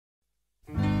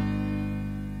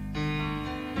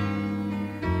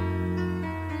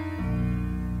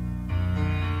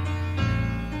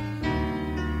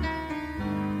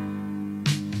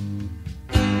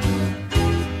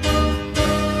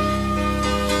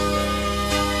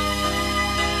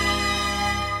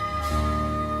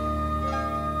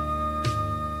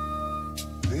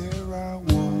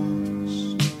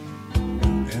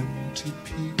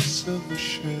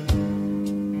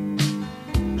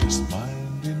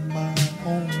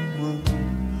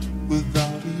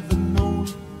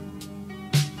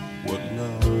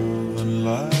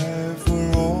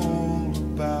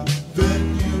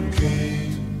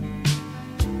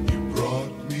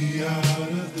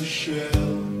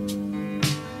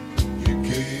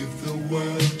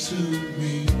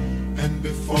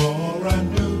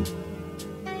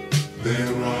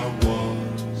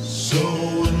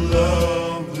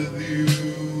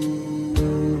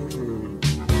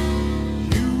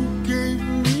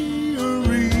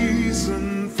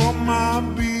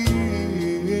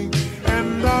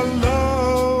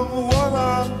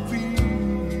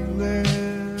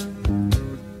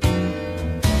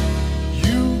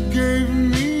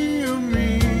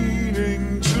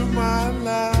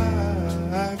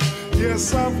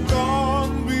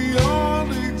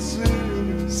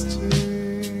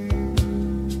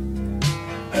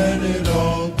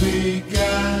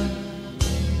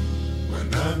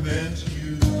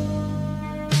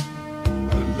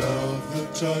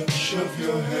touch of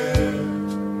your hair.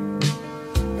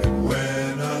 And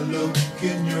when I look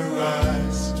in your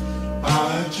eyes,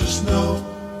 I just know,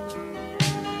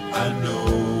 I know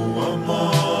I'm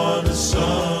on to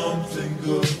something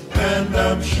good. And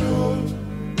I'm sure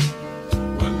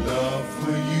my love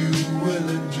for you will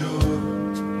endure.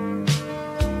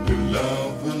 Your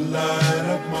love will light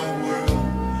up my world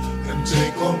and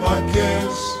take all my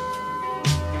cares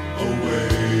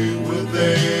away where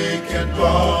they can't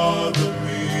bother me.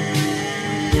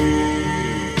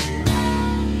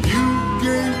 You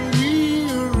gave me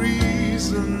a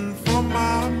reason for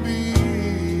my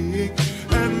being,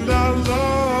 and I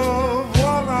love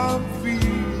what I'm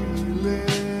feeling.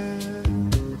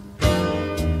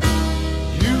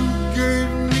 You gave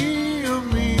me a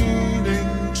meaning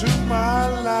to my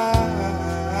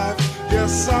life.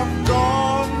 Yes, I've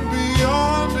gone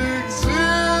beyond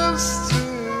existing.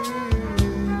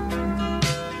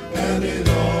 And it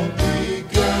all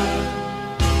began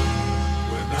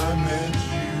when I met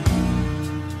you.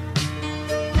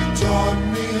 You taught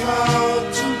me how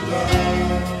to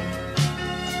love.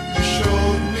 You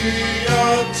showed me a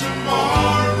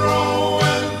tomorrow,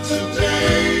 and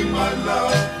today, my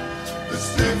love, is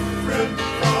different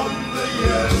from the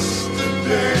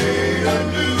yesterday I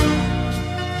knew.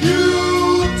 You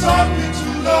taught me to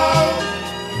love,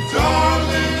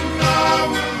 darling, I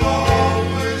will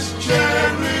always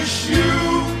cherish you.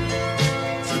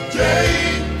 Today,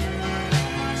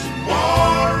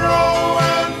 tomorrow,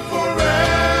 and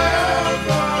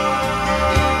forever.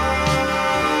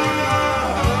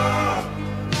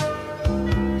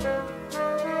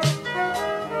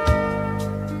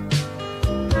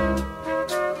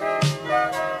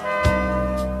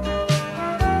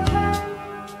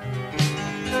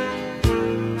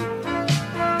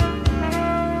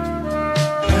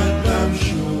 And I'm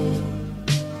sure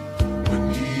when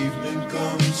evening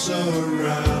comes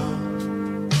around,